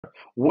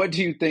What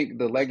do you think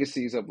the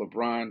legacies of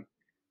LeBron,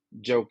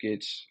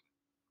 Jokic,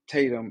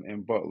 Tatum,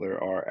 and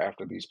Butler are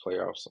after these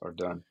playoffs are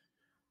done?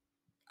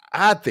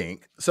 I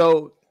think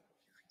so.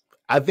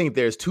 I think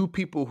there's two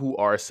people who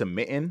are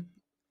cementing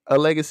a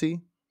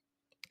legacy,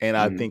 and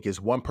I Hmm. think it's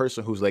one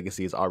person whose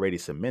legacy is already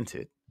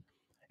cemented,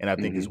 and I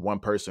think it's Hmm. one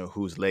person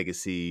whose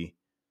legacy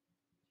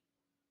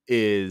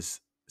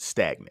is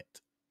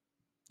stagnant.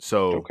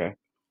 So Okay.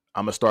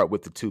 I'm gonna start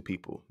with the two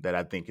people that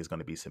I think is going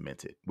to be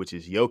cemented, which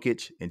is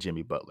Jokic and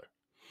Jimmy Butler.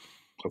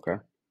 Okay.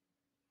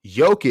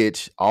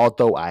 Jokic,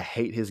 although I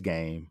hate his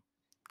game,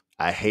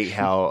 I hate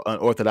how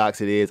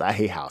unorthodox it is. I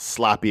hate how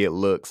sloppy it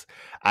looks.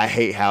 I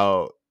hate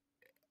how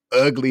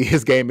ugly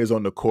his game is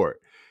on the court.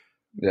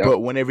 Yep. But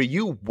whenever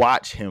you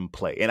watch him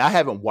play, and I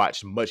haven't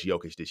watched much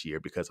Jokic this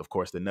year because, of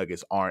course, the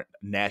Nuggets aren't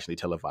nationally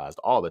televised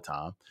all the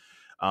time.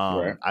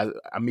 Right.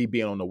 Me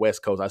being on the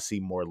West Coast, I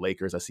see more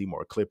Lakers, I see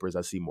more Clippers,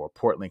 I see more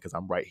Portland because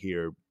I'm right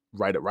here,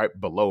 right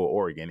below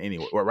Oregon,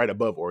 anyway, or right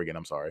above Oregon.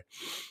 I'm sorry,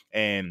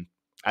 and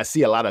I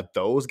see a lot of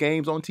those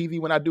games on TV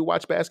when I do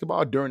watch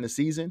basketball during the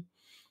season.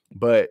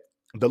 But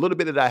the little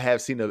bit that I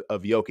have seen of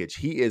Jokic,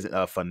 he is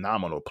a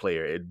phenomenal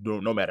player,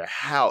 no matter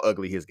how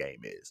ugly his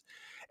game is.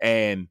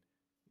 And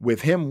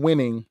with him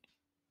winning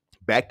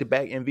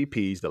back-to-back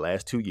MVPs the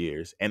last 2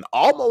 years and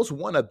almost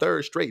won a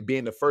third straight,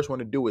 being the first one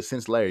to do it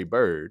since Larry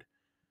Bird,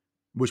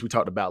 which we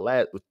talked about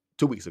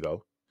 2 weeks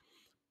ago.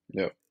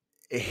 Yep.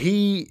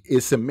 He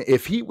is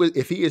if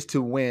he is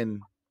to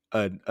win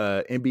an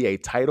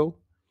NBA title,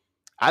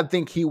 I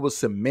think he will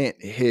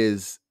cement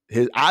his.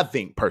 I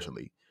think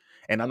personally,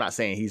 and I'm not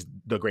saying he's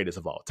the greatest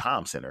of all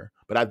time center,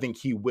 but I think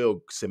he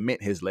will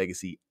cement his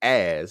legacy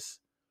as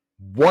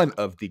one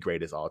of the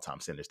greatest all time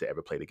centers to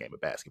ever play the game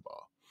of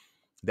basketball.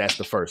 That's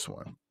the first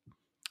one.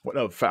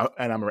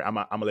 And I'm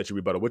gonna let you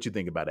rebuttal. What you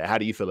think about that? How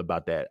do you feel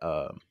about that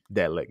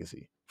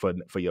legacy for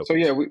So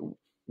Jokic? yeah,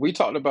 we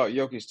talked about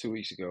Jokic 2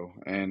 weeks ago,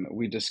 and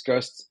we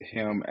discussed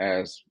him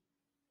as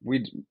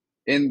we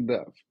in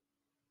the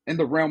in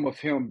the realm of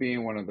him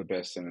being one of the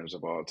best centers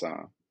of all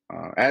time.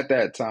 At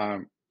that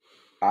time,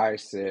 I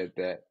said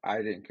that I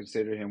didn't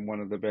consider him one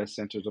of the best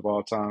centers of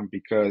all time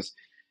because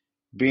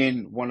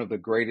being one of the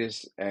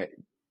greatest at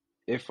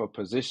if a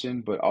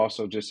position, but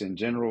also just in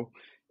general,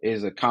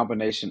 is a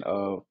combination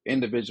of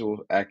individual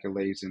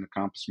accolades and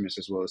accomplishments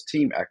as well as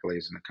team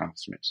accolades and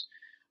accomplishments.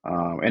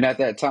 And at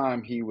that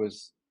time, he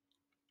was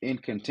in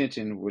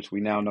contention, which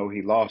we now know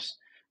he lost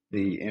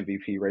Mm-hmm. the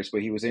MVP race,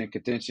 but he was in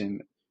contention,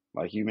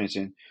 like you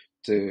mentioned,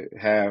 to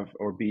have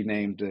or be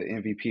named the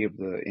MVP of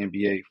the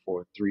NBA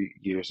for 3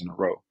 years in a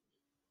row.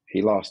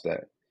 He lost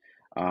that.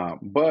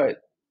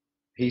 But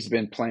he's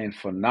been playing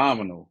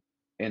phenomenal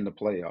in the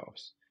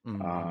playoffs.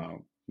 Mm-hmm.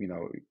 You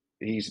know,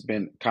 he's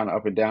been kind of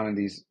up and down in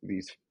these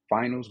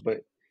finals,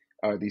 but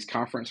these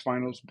conference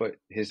finals, but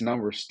his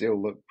numbers still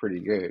look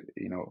pretty good.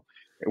 You know,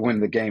 when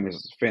the game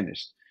is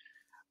finished,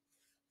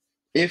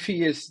 if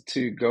he is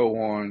to go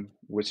on,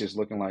 which is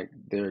looking like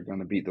they're going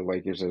to beat the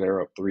Lakers,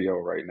 they're up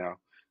 3-0 right now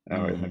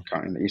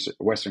Mm-hmm. in the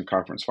Western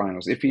Conference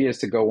Finals. If he is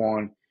to go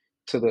on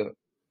to the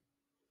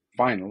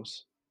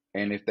finals,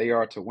 and if they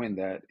are to win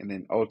that, and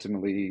then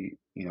ultimately,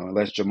 you know,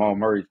 unless Jamal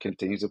Murray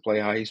continues to play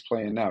how he's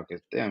playing now,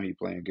 because damn, he's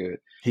playing good.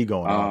 He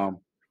going off. Um,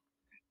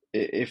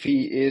 if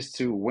he is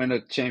to win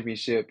a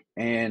championship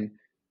and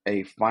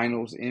a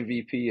Finals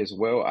MVP as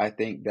well, I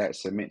think that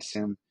cements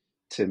him.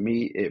 To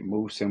me, it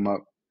moves him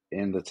up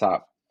in the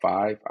top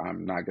five.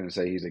 I'm not going to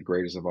say he's the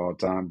greatest of all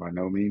time by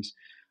no means,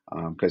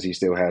 because he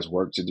still has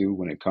work to do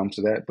when it comes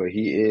to that. But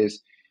he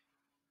is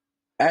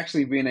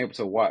actually being able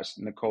to watch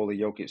Nikola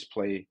Jokic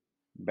play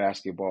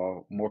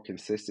basketball more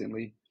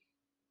consistently.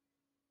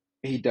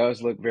 He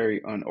does look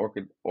very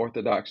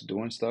unorthodox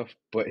doing stuff,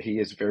 but he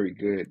is very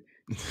good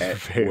at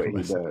Very what he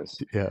much.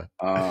 does.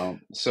 Yeah.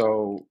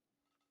 So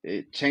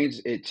it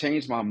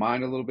changed my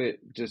mind a little bit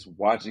just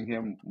watching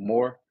him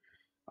more.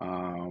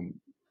 Um,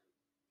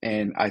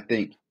 and I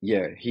think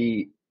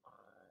the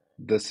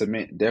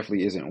cement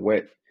definitely isn't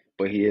wet,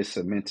 but he is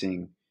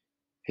cementing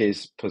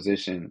his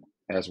position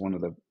as one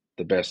of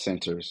the best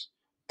centers,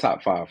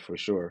 top five for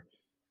sure,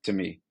 to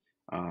me.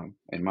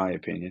 In my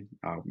opinion,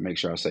 I'll make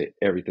sure I say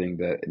everything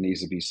that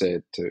needs to be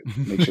said to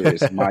make sure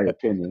it's my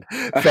opinion.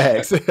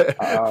 Facts. um,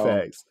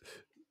 Facts.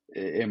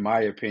 in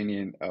my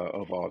opinion,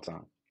 of all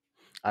time.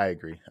 I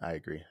agree. I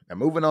agree. Now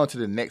moving on to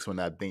the next one,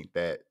 I think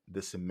that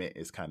the cement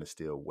is kind of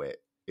still wet.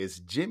 It's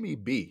Jimmy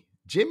B.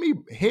 Jimmy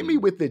Himmy Mm-hmm.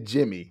 with the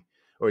Jimmy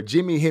or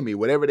Jimmy Himmy,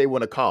 whatever they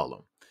want to call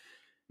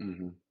him.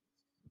 Mm-hmm.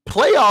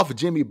 Playoff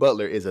Jimmy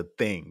Butler is a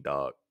thing,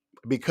 dog.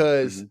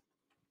 Because Mm-hmm.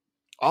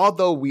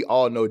 although we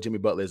all know Jimmy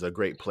Butler is a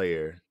great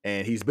player,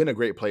 and he's been a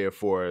great player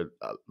for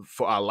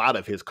a lot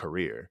of his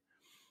career.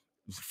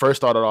 First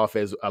started off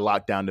as a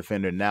lockdown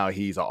defender. Now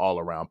he's an all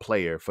around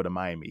player for the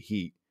Miami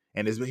Heat,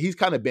 and he's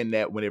kind of been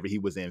that whenever he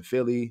was in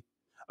Philly,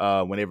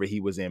 whenever he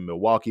was in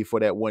Milwaukee for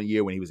that 1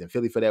 year, when he was in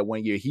Philly for that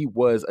 1 year, he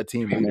was a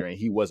team leader and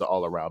he was an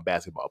all around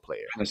basketball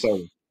player.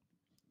 Minnesota.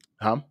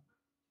 Huh?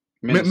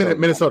 Minnesota.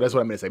 Minnesota. That's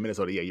what I meant to say.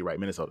 Minnesota. Yeah, you're right.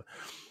 Minnesota.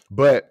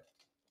 But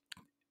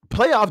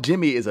playoff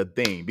Jimmy is a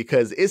thing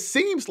because it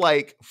seems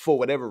like, for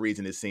whatever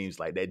reason, it seems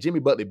like that Jimmy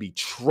Butler be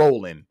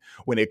trolling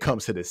when it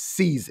comes to the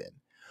season.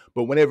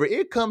 But whenever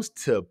it comes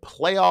to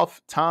playoff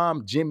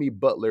time, Jimmy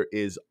Butler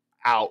is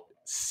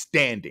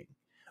outstanding,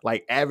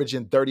 like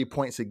averaging 30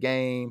 points a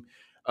game,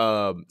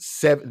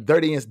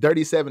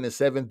 37 and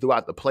 7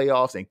 throughout the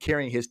playoffs, and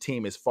carrying his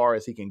team as far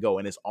as he can go.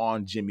 And it's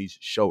on Jimmy's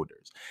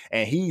shoulders.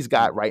 And he's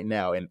got right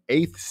now an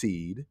 8th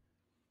seed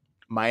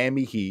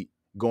Miami Heat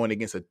going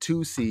against a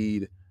 2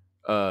 seed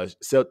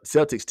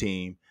Celtics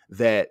team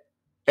that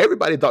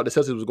everybody thought the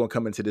Celtics was going to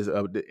come into this.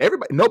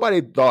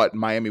 Nobody thought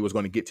Miami was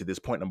going to get to this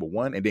point, number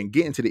one, and then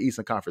get into the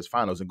Eastern Conference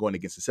Finals and going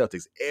against the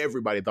Celtics.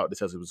 Everybody thought the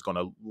Celtics was going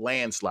to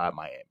landslide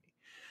Miami,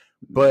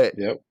 but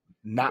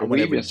not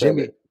whenever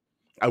Jimmy.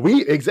 We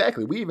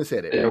even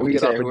said it. Yeah, we did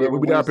said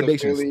our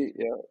predictions. Philly,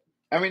 yeah.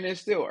 I mean,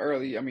 it's still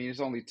early. I mean, it's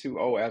only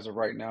 2-0 as of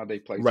right now. They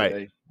play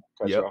today.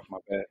 Cut you off, my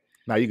bad.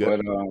 Now you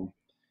good.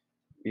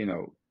 But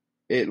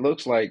it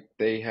looks like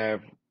they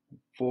have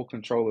full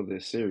control of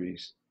this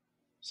series.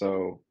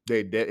 So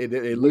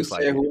it looks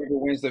like whoever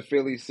wins the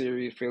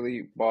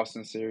Philly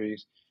Boston series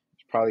is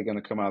probably going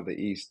to come out of the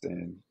East,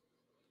 and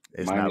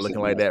it's not looking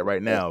like that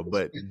right now.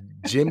 But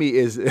Jimmy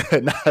is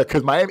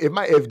because Miami.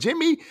 If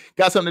Jimmy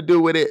got something to do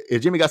with it,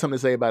 if Jimmy got something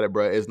to say about it,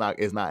 bro, it's not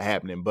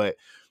happening. But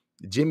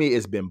Jimmy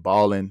has been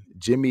balling.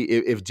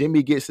 If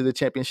Jimmy gets to the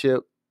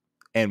championship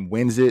and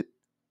wins it,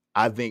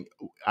 I think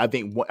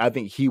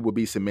he will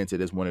be cemented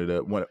as one of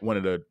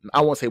the I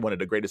won't say one of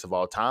the greatest of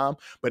all time,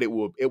 but it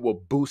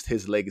will boost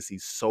his legacy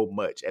so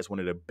much as one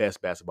of the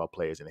best basketball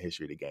players in the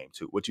history of the game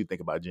too. What you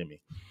think about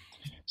Jimmy?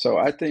 So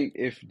I think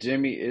if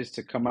Jimmy is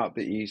to come out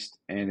the East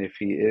and if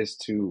he is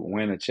to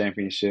win a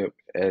championship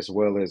as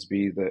well as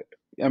be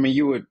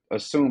you would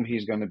assume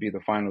he's going to be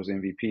the Finals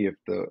MVP if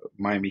the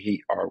Miami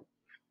Heat are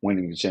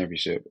winning the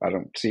championship. I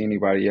don't see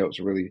anybody else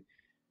really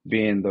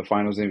being the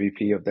Finals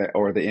MVP of that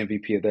or the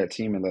MVP of that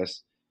team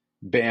unless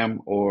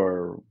Bam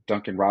or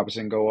Duncan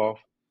Robinson go off.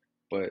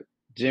 But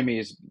Jimmy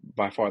is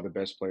by far the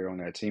best player on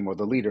that team or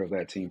the leader of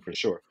that team for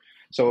sure.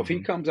 So if he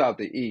comes out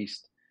the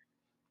East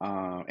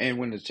and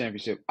wins the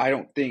championship, I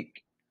think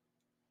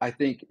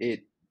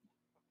it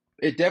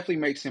definitely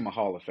makes him a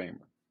Hall of Famer.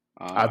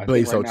 I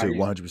believe so too,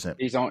 100%.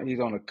 He's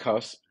on the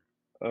cusp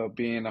of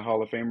being a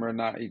Hall of Famer or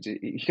not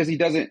because he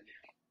doesn't.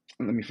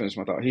 Let me finish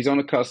my thought. He's on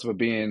the cusp of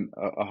being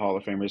a Hall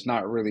of Famer. It's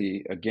not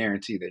really a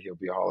guarantee that he'll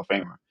be a Hall of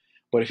Famer.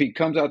 But if he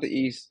comes out the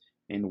East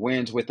and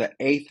wins with the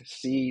 8th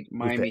seed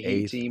Miami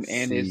Heat team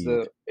and is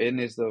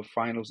the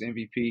Finals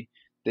MVP,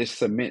 this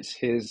cements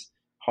his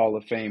Hall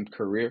of Fame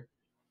career.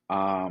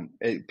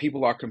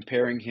 People are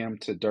comparing him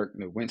to Dirk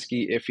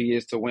Nowitzki if he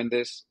is to win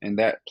this and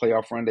that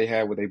playoff run they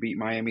had where they beat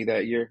Miami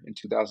that year in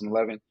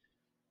 2011.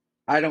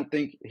 I don't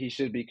think he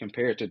should be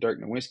compared to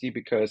Dirk Nowitzki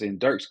because in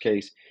Dirk's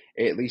case,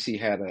 at least he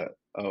had a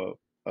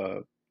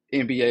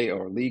NBA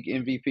or league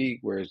MVP,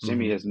 whereas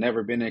Jimmy has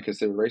never been in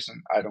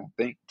consideration. I don't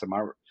think, to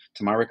my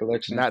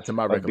recollection, not to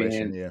my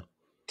recollection,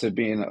 to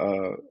being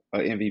a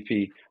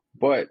MVP.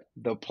 But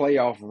the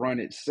playoff run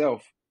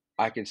itself,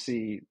 I could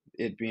see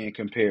it being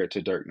compared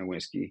to Dirk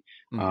Nowitzki.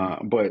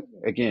 But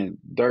again,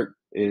 Dirk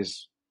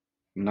is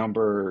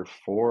number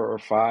 4 or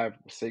 5,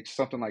 6,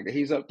 something like that.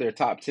 He's up there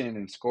top 10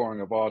 in scoring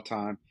of all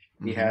time.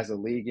 He has a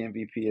league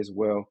MVP as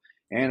well,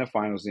 and a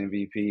Finals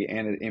MVP,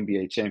 and an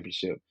NBA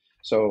championship.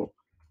 So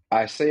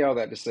I say all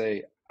that to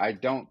say I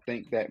don't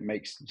think that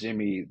makes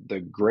Jimmy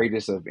the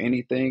greatest of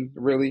anything,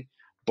 really,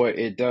 but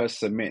it does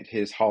cement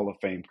his Hall of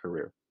Fame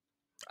career.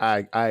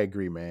 I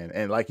agree, man.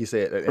 And like you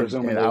said,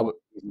 presumably I would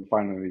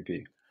final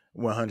MVP.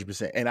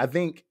 100%. And I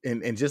think,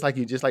 and just like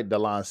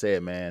Delon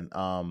said, man,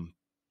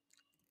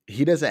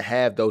 he doesn't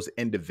have those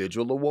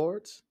individual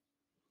awards,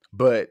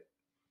 but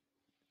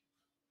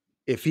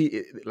if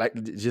he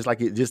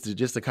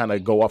just to kind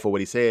of go off of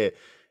what he said,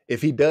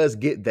 if he does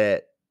get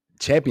that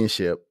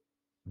championship,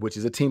 which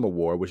is a team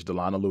award, which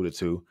Delon alluded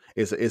to,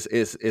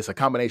 it's a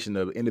combination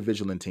of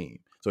individual and team.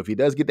 So if he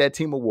does get that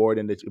team award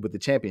with the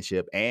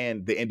championship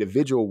and the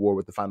individual award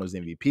with the Finals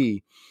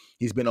MVP,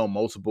 he's been on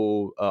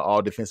multiple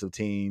all defensive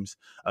teams.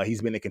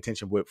 He's been in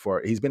contention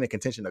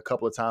a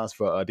couple of times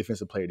for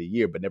Defensive Player of the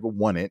Year, but never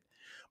won it.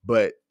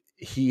 But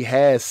he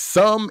has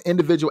some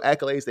individual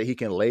accolades that he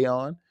can lay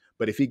on.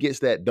 But if he gets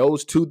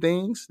those two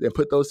things, then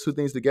put those two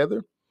things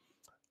together,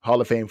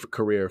 Hall of Fame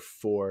career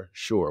for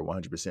sure,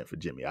 100% for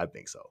Jimmy. I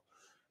think so.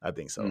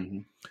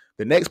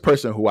 The next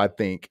person who I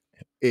think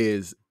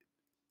is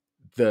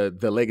the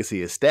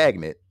legacy is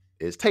stagnant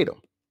is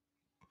Tatum,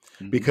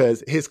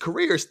 because his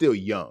career is still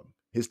young.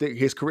 His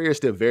career is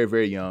still very,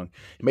 very young.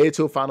 He made it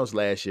to a finals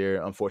last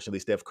year. Unfortunately,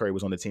 Steph Curry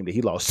was on the team that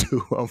he lost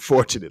to,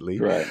 unfortunately.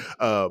 Right.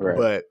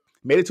 But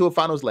made it to a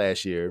finals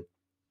last year,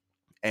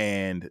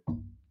 and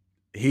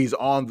he's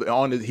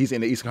he's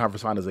in the Eastern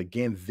Conference Finals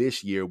again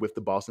this year with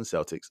the Boston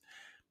Celtics.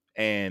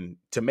 And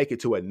to make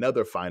it to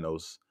another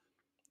finals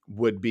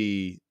would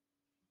be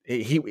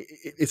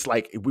it's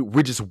like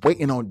we're just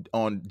waiting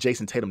on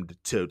Jason Tatum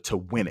to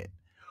win it,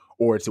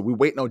 we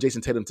waiting on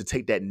Jason Tatum to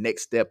take that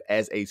next step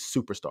as a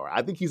superstar.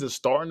 I think he's a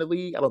star in the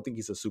league. I don't think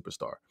he's a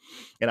superstar.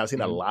 And I've seen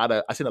a lot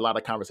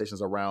of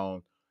conversations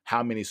around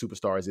how many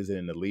superstars is it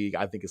in the league.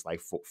 I think it's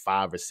like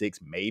 5 or 6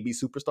 maybe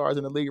superstars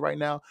in the league right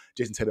now.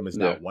 Jason Tatum is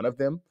not one of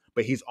them,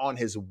 but he's on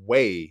his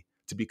way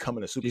to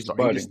becoming a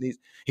superstar.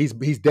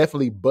 He's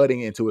definitely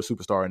budding into a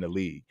superstar in the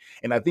league.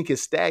 And I think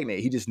he's stagnant.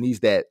 He just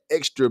needs that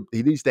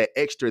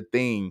extra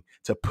thing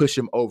to push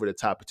him over the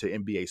top to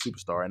NBA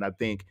superstar. And I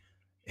think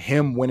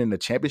him winning the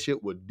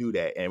championship would do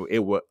that, and it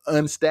would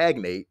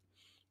unstagnate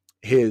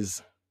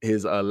his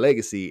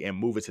legacy and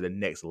move it to the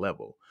next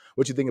level.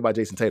 What you think about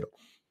Jason Tatum?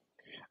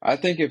 I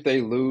think if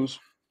they lose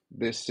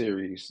this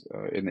series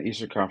in the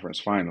Eastern Conference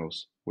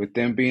Finals, with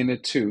them being the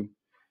 2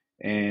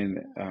 and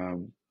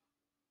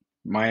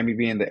Miami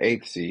being the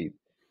 8th seed,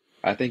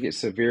 I think it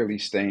severely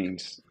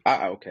stains.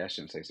 I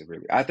shouldn't say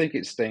severely. I think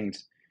it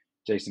stains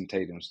Jason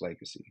Tatum's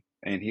legacy,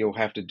 and he'll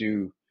have to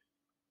do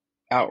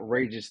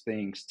outrageous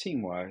things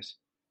team-wise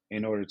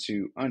in order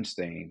to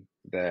unstain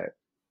that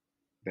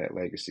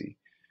legacy.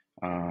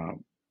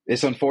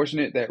 It's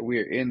unfortunate that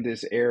we're in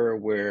this era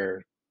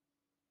where,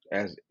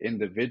 as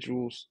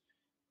individuals,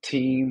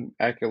 team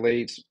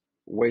accolades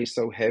weigh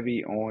so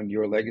heavy on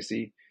your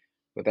legacy,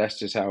 but that's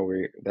just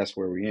that's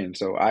where we're in.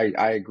 So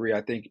I agree.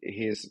 I think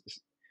his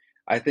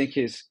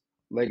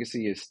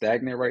legacy is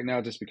stagnant right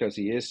now just because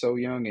he is so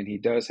young and he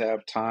does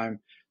have time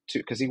to,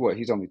 because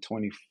he's only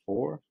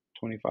 24,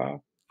 25?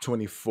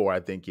 24, I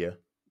think, yeah.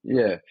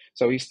 Yeah.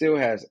 So he still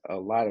has a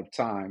lot of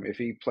time. If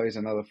he plays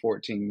another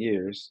 14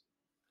 years,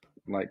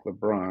 like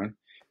LeBron,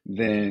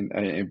 then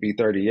and be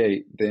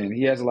 38, then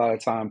he has a lot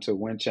of time to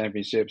win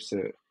championships,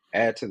 to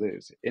add to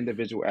the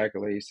individual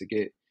accolades, to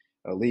get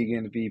a league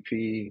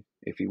MVP.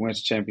 If he wins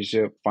a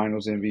championship,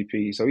 finals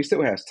MVP. So he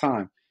still has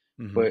time.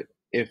 Mm-hmm. But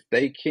if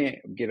they can't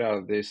get out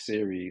of this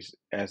series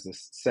as the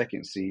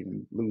 2nd seed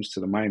and lose to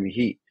the Miami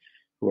Heat,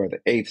 who are the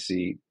 8th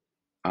seed,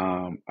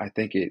 I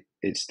think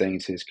it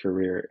stains his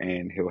career,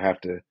 and he'll have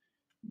to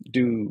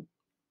do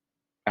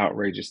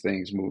outrageous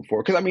things moving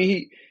forward. Because I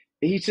mean,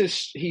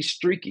 he's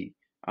streaky.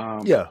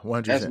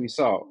 100%. As we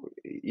saw,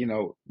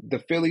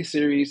 the Philly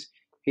series,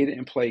 he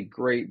didn't play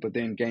great, but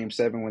then Game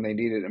 7 when they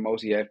needed it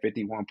most, he had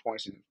 51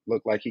 points and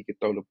looked like he could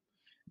throw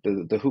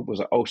the hoop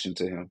was an ocean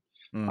to him.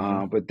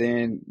 Mm-hmm. But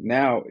then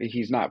now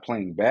he's not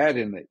playing bad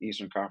in the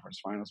Eastern Conference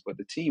Finals, but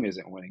the team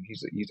isn't winning.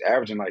 He's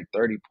averaging like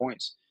 30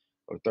 points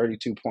or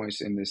 32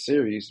 points in this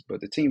series,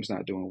 but the team's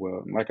not doing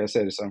well. And like I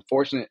said, it's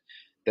unfortunate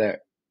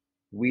that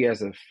we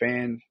as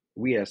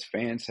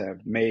fans have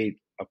made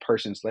a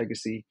person's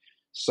legacy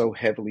so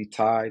heavily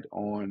tied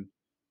on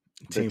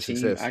the team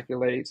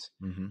accolades.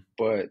 Mm-hmm.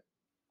 But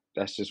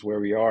that's just where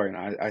we are. And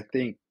I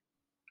think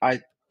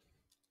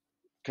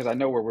because I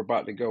know where we're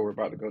about to go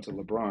to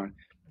LeBron.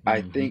 Mm-hmm.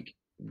 I think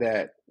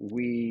that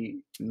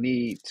we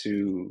need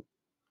to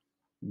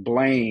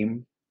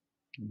blame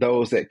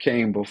those that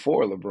came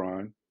before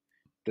LeBron,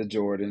 the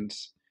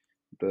Jordans,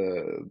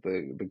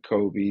 the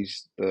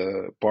Kobes,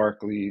 the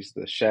Barkleys,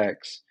 the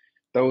Shaqs,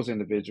 those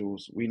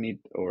individuals. We need,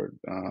 or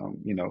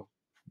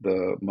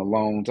the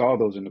Malones, all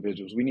those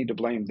individuals. We need to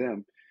blame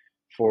them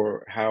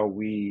for how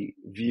we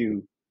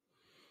view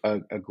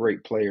a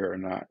great player or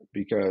not,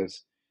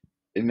 because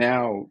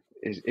now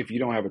if you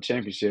don't have a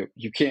championship,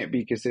 you can't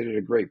be considered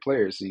a great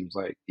player, it seems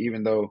like,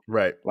 even though,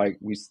 right, like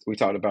we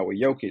talked about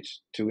with Jokic,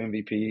 2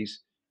 MVPs,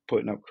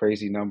 putting up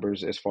crazy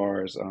numbers as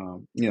far as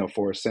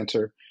for a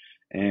center,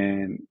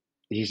 and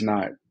he's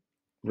not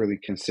really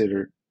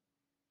considered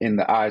in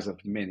the eyes of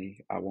many,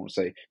 I won't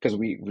say, because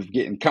we're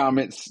getting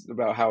comments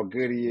about how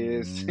good he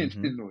is.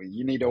 Mm-hmm.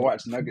 You need to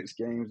watch Nuggets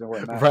games and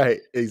whatnot. Right,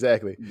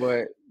 exactly.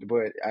 But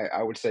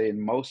I would say, in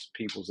most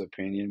people's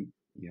opinion,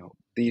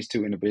 these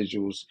 2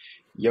 individuals,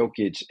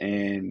 Jokic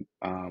and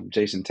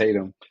Jason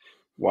Tatum,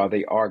 while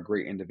they are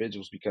great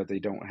individuals because they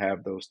don't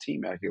have those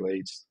team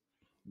accolades,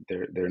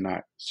 they're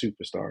not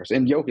superstars.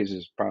 And Jokic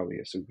is probably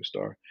a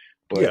superstar,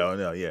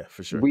 but yeah,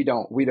 for sure. We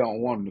don't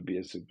want him to be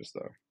a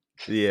superstar.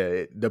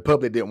 Yeah, the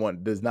public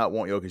does not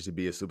want Jokic to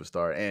be a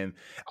superstar, and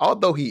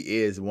although he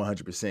is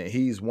 100%,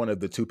 he's one of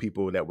the 2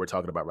 people that we're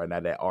talking about right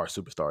now that are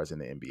superstars in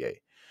the NBA.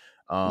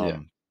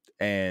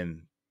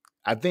 And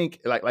I think,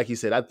 like you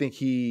said, I think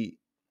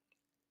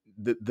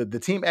the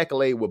team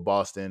accolade with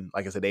Boston,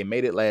 like I said, they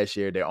made it last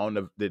year. They're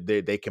on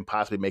they can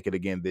possibly make it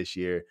again this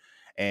year,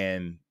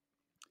 and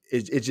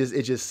it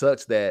just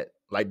sucks that,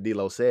 like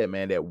D'Lo said,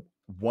 man, that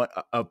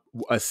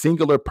a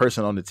singular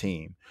person on the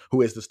team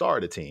who is the star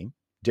of the team.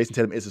 Jason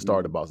Tatum is the star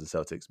of the Boston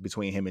Celtics,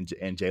 between him and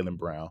Jaylen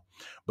Brown.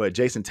 But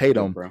Jason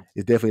Tatum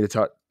is definitely the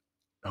top.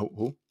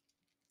 Who?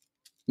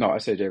 No, I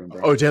said Jaylen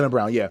Brown. Oh, Jaylen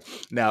Brown, yeah.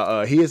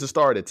 Now, he is the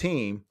star of the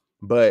team,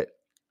 but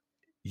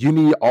you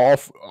need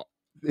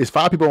it's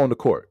 5 people on the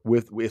court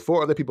with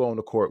 4 other people on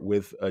the court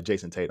with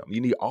Jason Tatum. You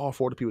need all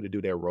 4 of the people to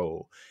do their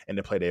role and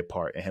to play their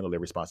part and handle their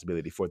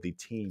responsibility for the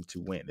team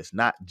to win. It's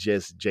not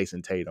just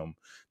Jason Tatum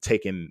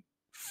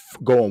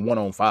going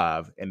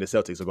 1-on-5 and the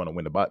Celtics are going to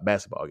win the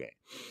basketball game.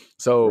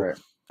 So, right.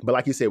 But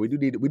like you said, we do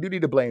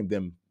need to blame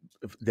them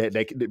that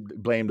they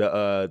blame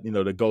the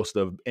the ghost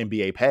of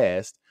NBA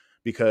past,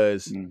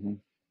 because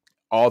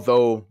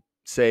although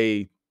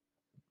say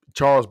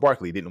Charles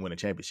Barkley didn't win a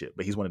championship,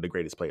 but he's one of the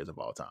greatest players of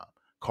all time.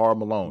 Karl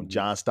Malone,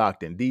 John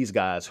Stockton, these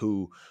guys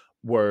who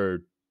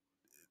were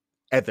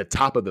at the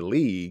top of the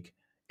league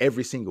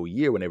every single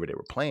year whenever they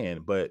were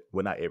playing, but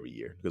well, not every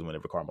year, because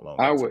whenever Karl Malone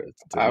got to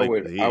the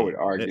Lakers, I would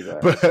argue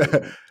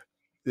that.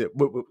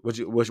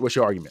 What's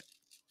your argument?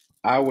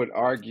 I would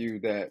argue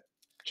that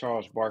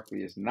Charles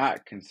Barkley is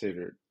not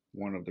considered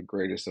one of the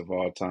greatest of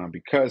all time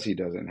because he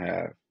doesn't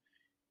have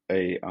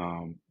a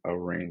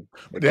ring.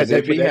 Because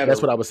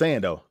that's what I was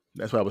saying though.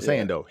 That's what I was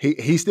saying though.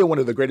 He's still one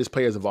of the greatest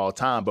players of all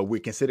time, but we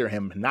consider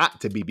him not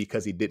to be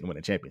because he didn't win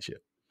a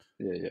championship.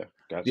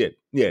 Gotcha.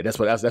 Yeah. That's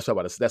what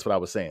I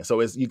was saying.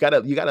 So you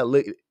gotta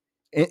look,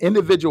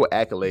 individual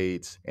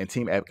accolades and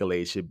team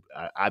accolades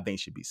I think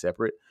should be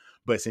separate.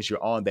 But since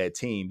you're on that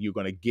team, you're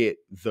gonna reap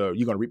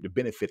the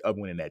benefit of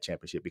winning that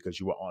championship because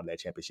you were on that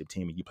championship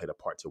team and you played a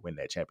part to win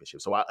that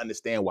championship. So I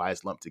understand why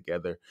it's lumped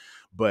together,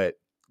 but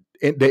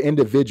the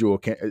individual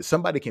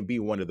somebody can be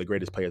one of the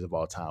greatest players of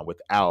all time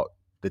without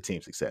the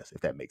team success,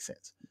 if that makes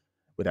sense.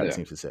 Without the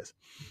team success.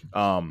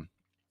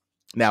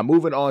 Now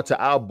moving on to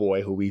our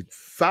boy, who we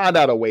find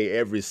out a way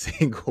every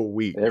single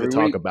week to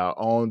talk about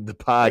on the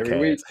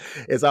podcast,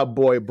 is our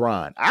boy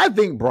Bron. I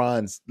think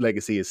Bron's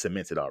legacy is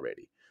cemented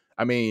already.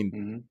 I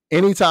mean,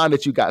 anytime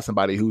that you got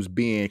somebody who's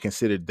being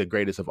considered the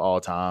greatest of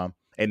all time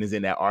and is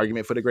in that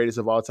argument for the greatest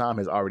of all time,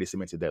 has already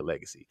cemented that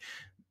legacy.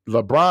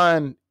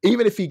 LeBron,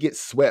 even if he gets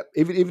swept,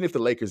 even if the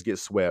Lakers get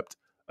swept,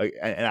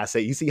 and I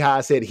say, you see how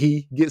I said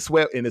he gets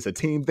swept and it's a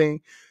team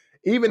thing?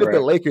 Even if the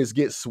Lakers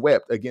get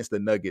swept against the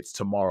Nuggets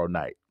tomorrow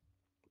night,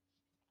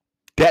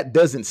 that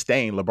doesn't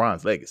stain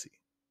LeBron's legacy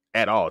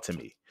at all to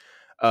me.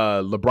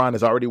 LeBron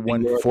has already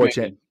won 4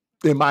 championships.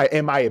 In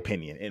my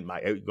opinion,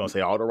 you're gonna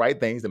say all the right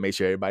things to make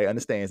sure everybody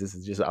understands this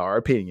is just our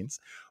opinions.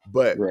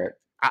 But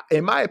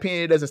in my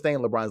opinion, it doesn't stain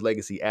LeBron's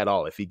legacy at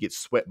all if he gets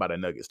swept by the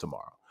Nuggets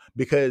tomorrow,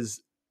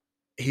 because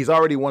he's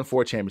already won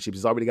 4 championships.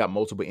 He's already got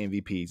multiple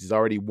MVPs. He's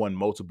already won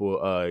multiple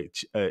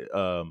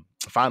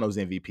finals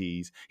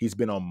MVPs. He's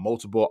been on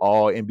multiple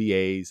all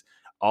NBAs,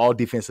 all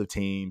defensive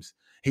teams.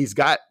 He's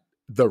got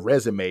the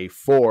resume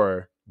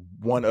for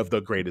one of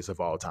the greatest of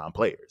all time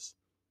players.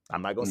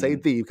 I'm not going to say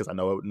the, because I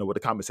know what the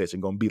comment section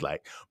going to be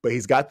like, but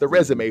he's got the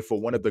resume for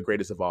one of the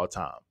greatest of all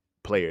time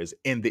players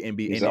in the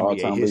NBA, he's an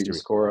all-time leading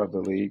scorer of the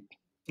league.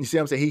 You see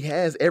what I'm saying? He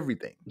has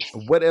everything.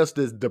 What else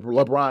does the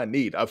LeBron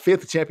need? A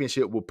 5th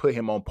championship will put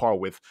him on par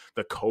with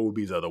the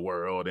Kobe's of the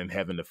world and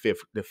having the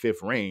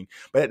fifth ring.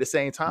 But at the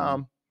same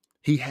time,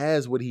 he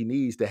has what he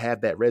needs to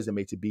have that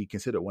resume to be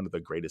considered one of the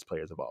greatest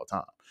players of all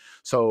time.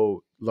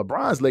 So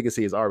LeBron's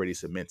legacy is already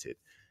cemented.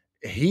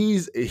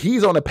 He's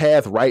on a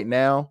path right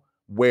now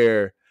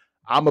where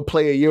I'm gonna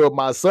play a year with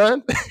my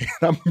son.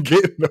 I'm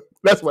getting.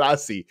 That's what I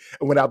see.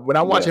 When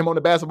I watch him on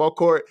the basketball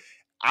court,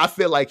 I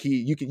feel like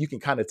you can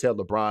kind of tell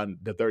LeBron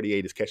the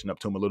 38 is catching up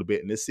to him a little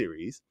bit in this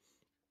series.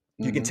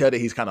 You can tell that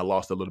he's kind of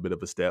lost a little bit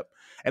of a step,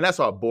 and that's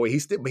our boy.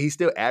 He's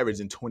still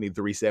averaging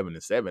 23, 7,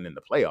 and 7 in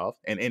the playoff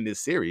and in this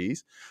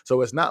series.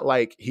 So it's not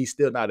like he's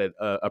still not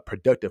a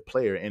productive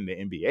player in the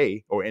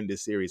NBA or in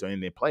this series or in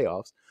the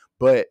playoffs.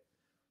 But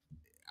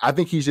I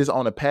think he's just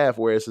on a path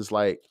where it's just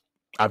like,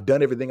 I've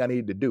done everything I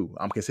needed to do.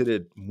 I'm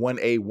considered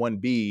 1A,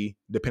 1B,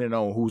 depending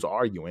on who's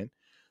arguing.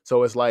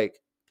 So it's like,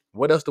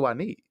 what else do I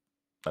need?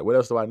 What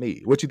else do I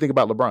need? What you think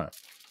about LeBron?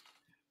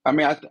 I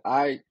mean,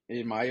 I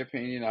in my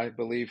opinion, I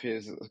believe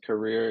his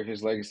career,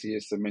 his legacy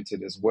is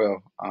cemented as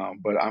well.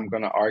 But I'm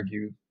going to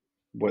argue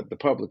what the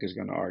public is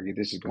going to argue.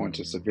 This is going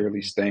to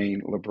severely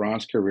stain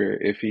LeBron's career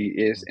if he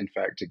is, in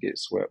fact, to get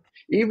swept.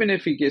 Even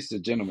if he gets the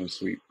gentleman's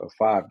sweep of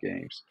 5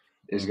 games,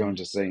 is going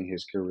to stain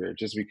his career,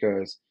 just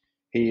because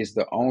he is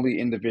the only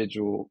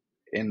individual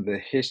in the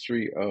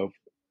history of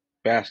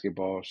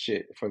basketball,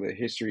 for the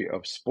history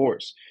of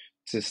sports,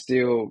 to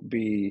still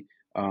be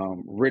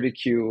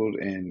ridiculed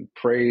and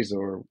praised,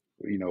 or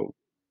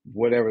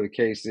whatever the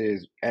case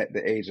is, at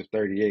the age of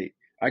 38.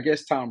 I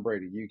guess Tom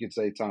Brady, you could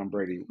say Tom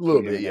Brady, a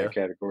little bit in that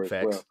category.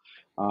 Facts. As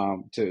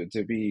well.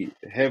 To be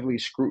heavily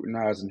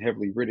scrutinized and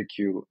heavily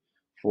ridiculed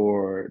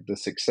for the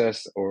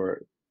success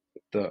or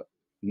the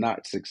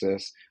not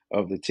success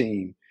of the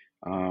team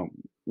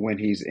when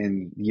he's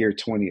in year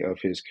 20 of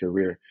his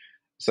career.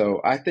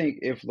 So I think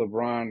if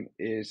LeBron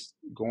is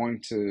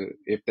going to,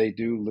 if they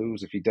do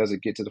lose, if he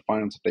doesn't get to the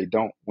finals, if they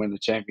don't win the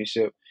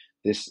championship,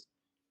 this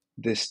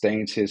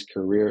stains his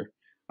career,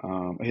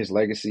 his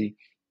legacy,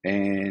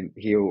 and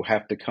he'll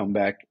have to come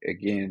back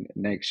again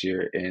next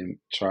year and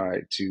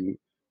try to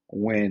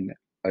win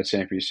a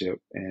championship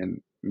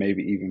and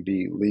maybe even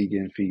be league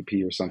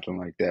MVP or something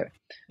like that.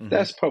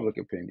 That's public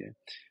opinion.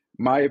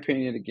 My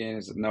opinion, again,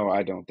 is no,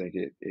 I don't think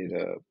it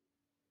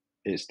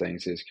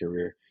stains his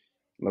career.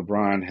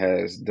 LeBron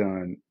has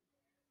done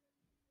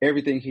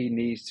everything he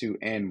needs to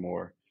and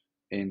more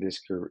in his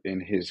career,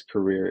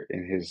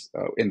 in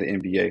the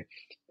NBA.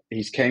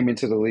 He's came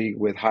into the league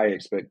with high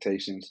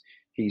expectations.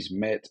 He's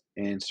met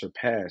and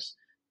surpassed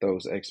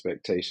those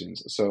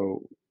expectations.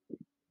 So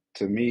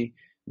to me,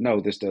 no,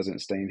 this doesn't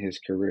stain his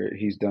career.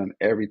 He's done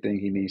everything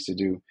he needs to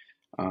do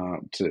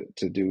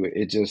to do it.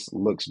 It just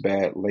looks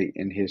bad late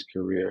in his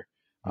career,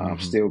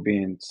 Mm-hmm. still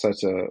being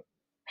such a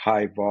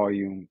high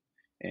volume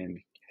and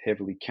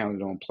heavily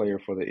counted on player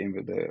for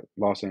the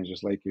Los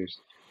Angeles Lakers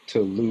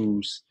to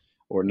lose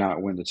or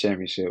not win the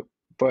championship.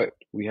 But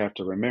we have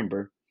to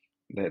remember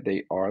that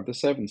they are the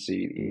seventh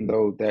seed, even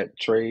though that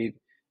trade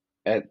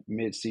at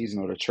midseason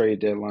or the trade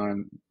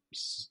deadline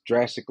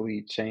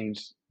drastically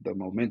changed the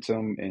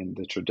momentum and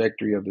the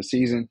trajectory of the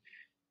season.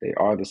 They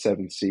are the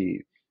seventh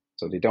seed.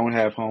 So they don't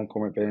have home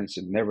court advantage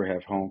and never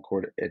have home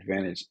court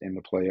advantage in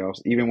the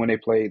playoffs. Even when they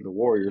played the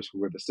Warriors,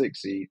 who were the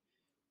sixth seed,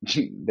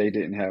 they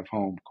didn't have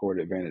home court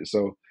advantage.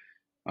 So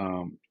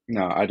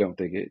no, I don't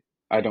think it.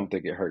 I don't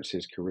think it hurts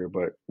his career,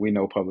 but we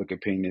know public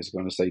opinion is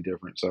going to say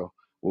different. So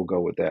we'll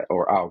go with that,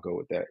 or I'll go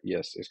with that.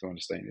 Yes, it's going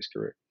to stay in his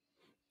career.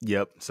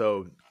 Yep.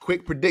 So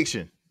quick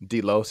prediction,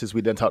 D-Lo, since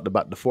we done talked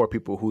about the 4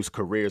 people whose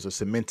careers are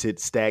cemented,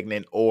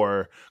 stagnant,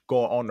 or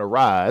going on the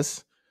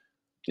rise.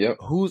 Yep.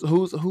 Who's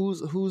winning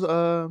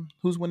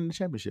the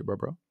championship,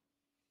 bro?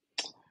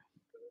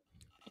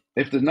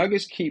 If the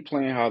Nuggets keep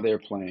playing how they're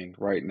playing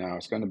right now,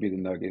 it's going to be the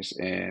Nuggets,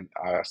 and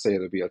I say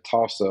it'll be a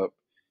toss-up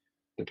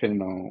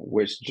depending on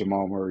which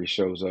Jamal Murray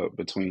shows up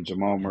between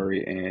Jamal Mm-hmm.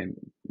 Murray and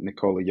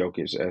Nikola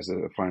Jokic as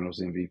the Finals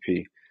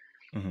MVP.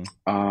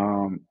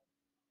 Mm-hmm.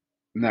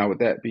 Now, with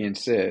that being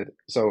said,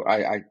 so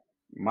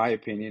my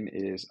opinion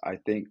is I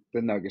think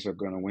the Nuggets are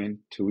going to win.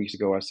 2 weeks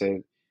ago, I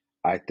said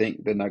I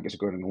think the Nuggets are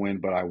going to win,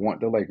 but I want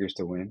the Lakers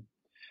to win.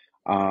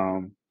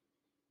 Um,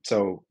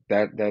 so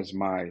that's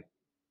my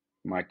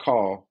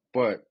call,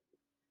 but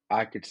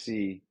I could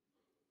see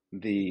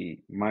the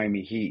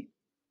Miami Heat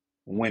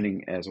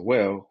winning as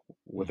well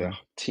with a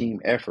Mm-hmm.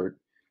 team effort,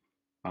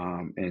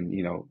 and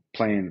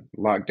playing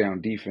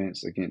lockdown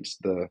defense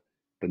against the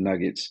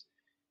Nuggets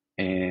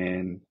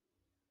and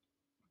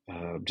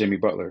Jimmy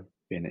Butler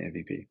being the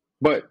MVP.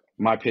 But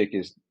my pick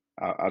is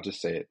I'll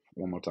just say it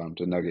one more time: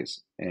 the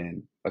Nuggets,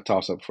 and a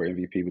toss up for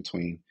MVP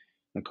between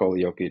Nikola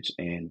Jokic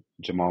and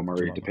Jamal Murray,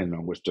 Jamal Murray. depending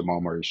on which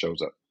Jamal Murray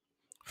shows up.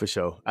 For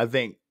sure. I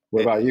think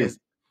What about you?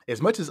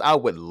 as much as I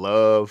would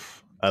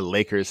love a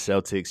Lakers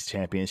Celtics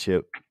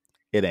championship,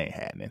 it ain't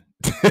happening.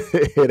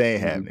 It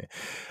ain't Mm-hmm.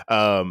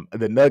 happening.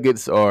 The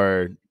Nuggets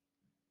are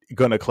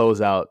going to close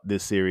out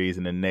this series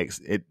in the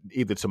next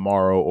either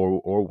tomorrow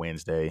or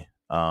Wednesday,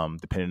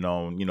 depending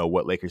on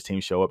what Lakers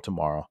team show up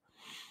tomorrow.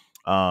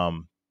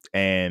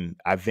 And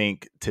I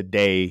think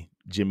today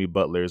Jimmy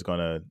Butler is going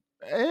to.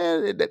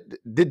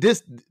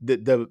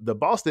 The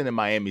Boston and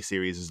Miami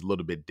series is a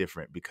little bit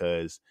different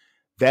because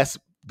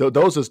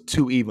those are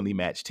 2 evenly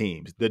matched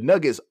teams. The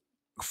Nuggets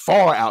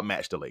far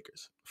outmatch the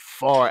Lakers.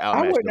 Far I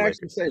outmatch the wouldn't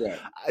actually Lakers. say that.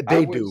 I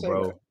They wouldn't do, say that.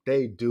 bro.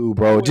 They do, I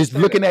bro. wouldn't Just say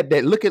looking that. at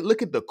that,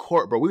 look at the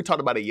court, bro. We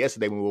talked about it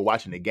yesterday when we were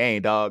watching the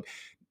game, dog.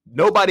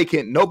 Nobody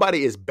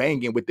is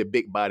banging with the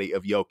big body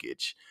of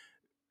Jokic.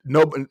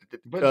 No,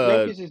 But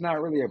Jokic is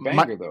not really a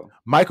banger, though.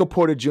 Michael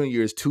Porter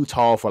Jr. is too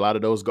tall for a lot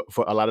of those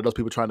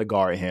people trying to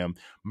guard him.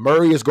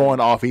 Murray is going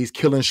off; he's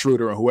killing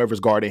Schroeder and whoever's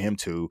guarding him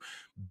too.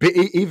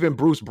 Even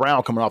Bruce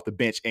Brown coming off the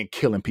bench and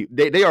killing people.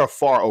 They are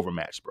far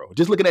overmatched, bro.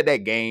 Just looking at that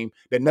game,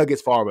 the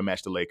Nuggets far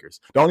overmatched the Lakers.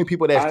 The only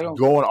people that's I don't.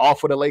 going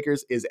off for the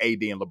Lakers is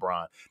AD and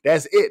LeBron.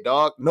 That's it,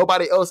 dog.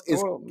 Nobody else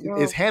Well,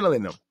 is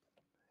handling them.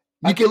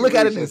 I You can think look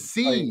at Reeves it and has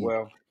played see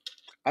well.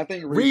 I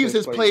think Reeves Reeves has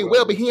has played played well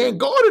well, but this he ain't series.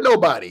 guarding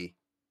nobody.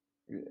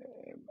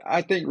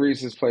 I think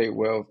Reeves has played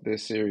well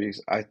this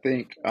series. I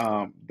think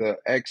the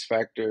X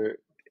factor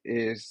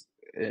is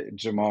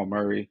Jamal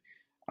Murray.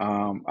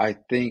 I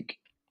think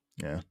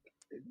Yeah,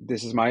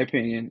 this is my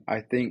opinion.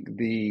 I think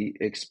the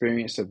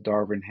experience of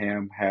Darvin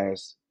Ham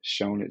has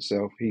shown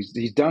itself. He's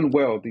done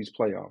well these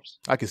playoffs,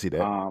 I can see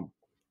that. um,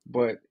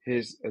 but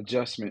his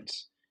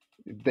adjustments.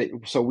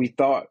 So we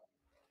thought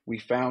we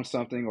found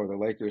something, or the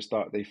Lakers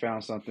thought they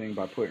found something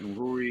by putting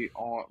Rui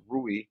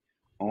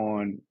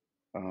on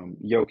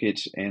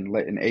Jokic and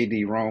letting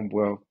AD roam.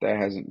 Well, that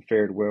hasn't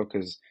fared well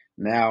because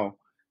now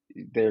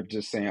they're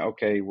just saying,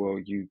 okay, well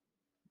you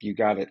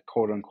got a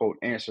quote unquote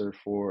answer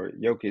for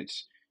Jokic,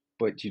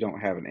 but you don't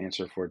have an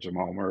answer for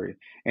Jamal Murray.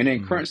 And in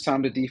Mm-hmm. crunch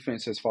time, the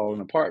defense has fallen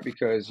apart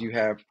because you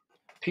have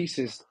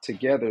pieces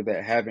together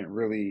that haven't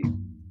really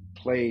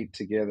played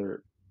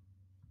together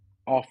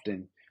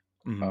often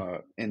Mm-hmm.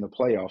 in the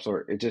playoffs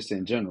or just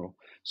in general.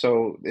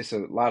 So it's a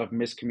lot of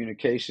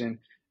miscommunication.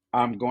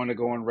 I'm going to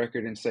go on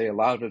record and say a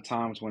lot of the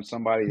times when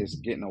somebody is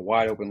getting a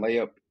wide open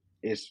layup,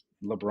 it's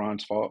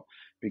LeBron's fault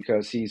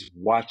because he's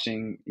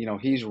watching,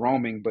 he's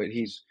roaming, but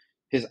his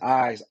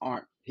eyes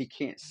aren't, he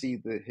can't see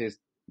his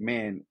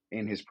man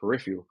in his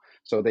peripheral.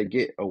 So they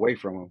get away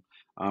from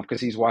him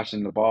because he's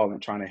watching the ball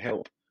and trying to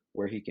help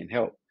where he can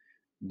help.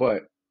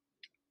 But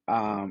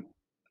um,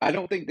 I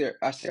don't think they're.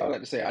 I say all that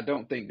to say I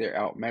don't think they're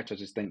outmatched. I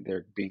just think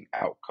they're being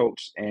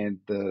outcoached. And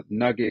the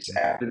Nuggets,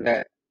 after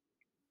that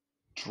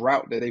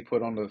drought that they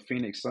put on the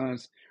Phoenix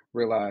Suns,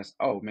 realized,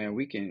 oh man,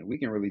 we can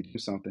really do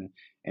something.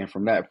 And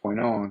from that point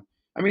on,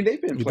 I mean,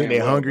 they've been You think playing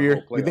they're well the hungrier?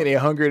 whole You think playoff they're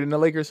run. hungrier than the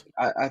Lakers?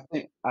 I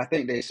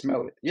think they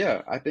smell it.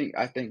 Yeah, I think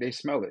they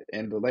smell it,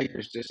 and the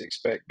Lakers just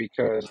expect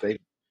because they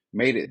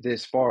made it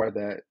this far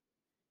that,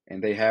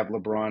 and they have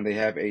LeBron, they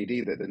have AD,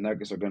 that the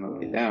Nuggets are going to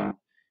lay down,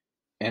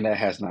 and that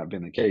has not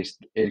been the case.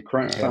 In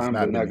crunch Has time, the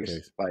not been the Nuggets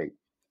case. like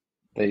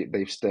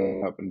they've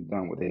stepped up and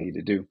done what they need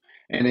to do.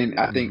 And then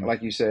I think, Mm-hmm.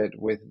 like you said,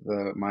 with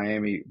the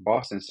Miami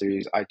Boston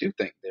series, I do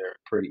think they're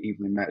pretty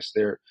evenly matched.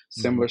 They're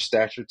Mm-hmm. similar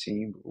stature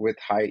team with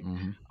height.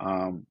 Mm-hmm.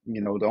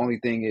 The only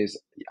thing is,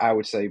 I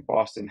would say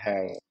Boston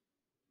has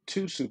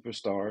two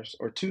superstars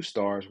or two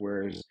stars,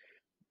 whereas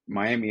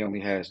Miami only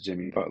has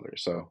Jimmy Butler.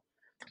 So,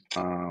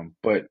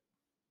 but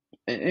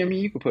I mean,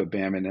 you could put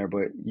Bam in there,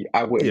 but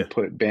I Yeah, wouldn't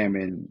put Bam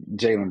and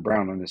Jalen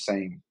Brown in the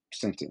same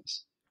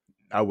sentence.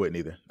 I wouldn't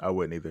either. I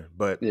wouldn't either.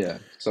 But Yeah.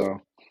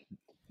 So,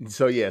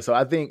 so yeah, so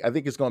I think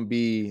it's gonna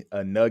be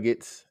a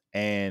Nuggets,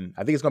 and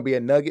I think it's gonna be a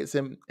Nuggets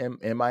in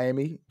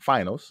Miami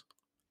finals.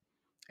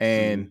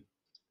 And mhm.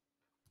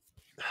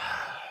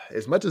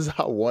 as much as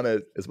I want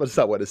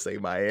to say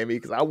Miami,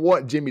 because I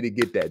want Jimmy to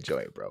get that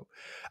joint, bro.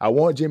 I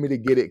want Jimmy to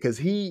get it because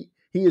he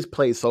has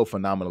played so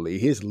phenomenally.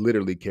 He's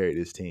literally carried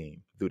his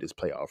team through this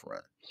playoff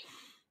run.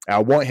 I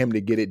want him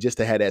to get it just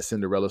to have that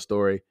Cinderella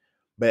story,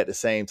 but at the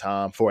same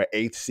time, for an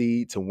eighth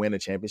seed to win a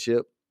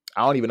championship,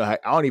 I don't even know. I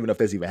don't even know if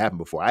that's even happened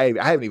before. I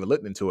haven't even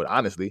looked into it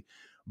honestly.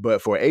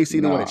 But for an eighth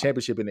seed to win a Nah.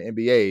 championship in the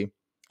NBA,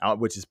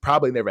 which has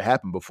probably never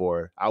happened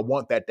before, I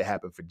want that to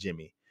happen for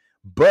Jimmy.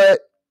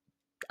 But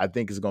I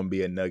think it's going to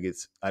be a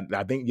Nuggets.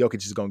 I think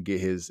Jokic is going to get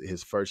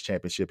his first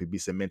championship. He'd be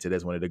cemented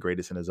as one of the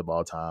greatest centers of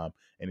all time,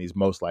 and he's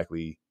most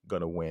likely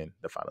going to win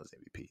the Finals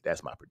MVP.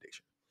 That's my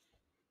prediction.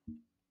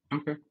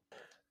 Okay.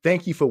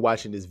 Thank you for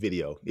watching this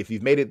video. If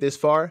you've made it this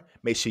far,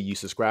 make sure you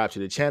subscribe to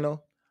the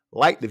channel,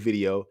 like the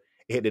video,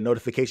 and hit the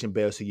notification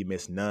bell so you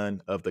miss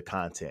none of the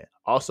content.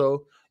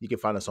 Also, you can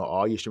find us on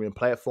all your streaming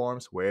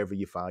platforms, wherever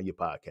you find your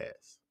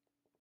podcasts.